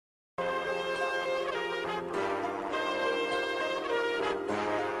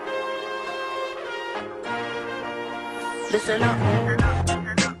Listen up.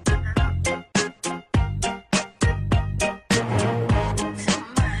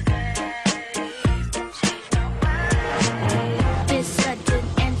 This sudden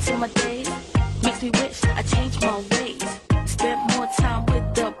end to my days makes me wish I changed my ways. Spent more time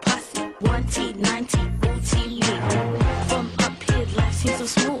with the posse. 1T, 90, routinely. From up here, life seems so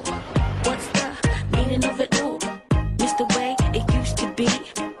smooth. What's the meaning of it all? Miss the way it used to be.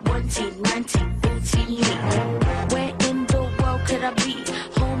 1T, 90, routinely. Where in the world could I be?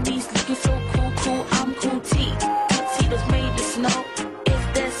 Homies looking so cool, cool, I'm cool T. Tuxedos made of snow. Is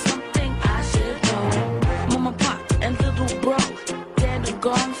there something I should know? Mama, pop, and little bro, dead and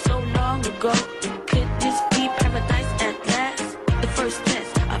gone so long ago. Could this be paradise at last? The first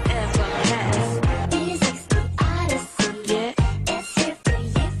test I've ever passed. Music's the odyssey. Yeah, It's here for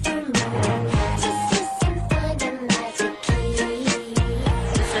you, for me. Just listen for the magic key.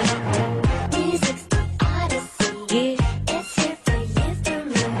 listen up. Music's the odyssey. Yeah, It's here for you, for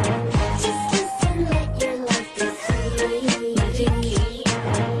me. Just listen, let your life be free. magic key.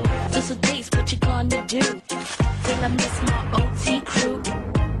 Those are days, what you gonna do? Till I miss my OT crew.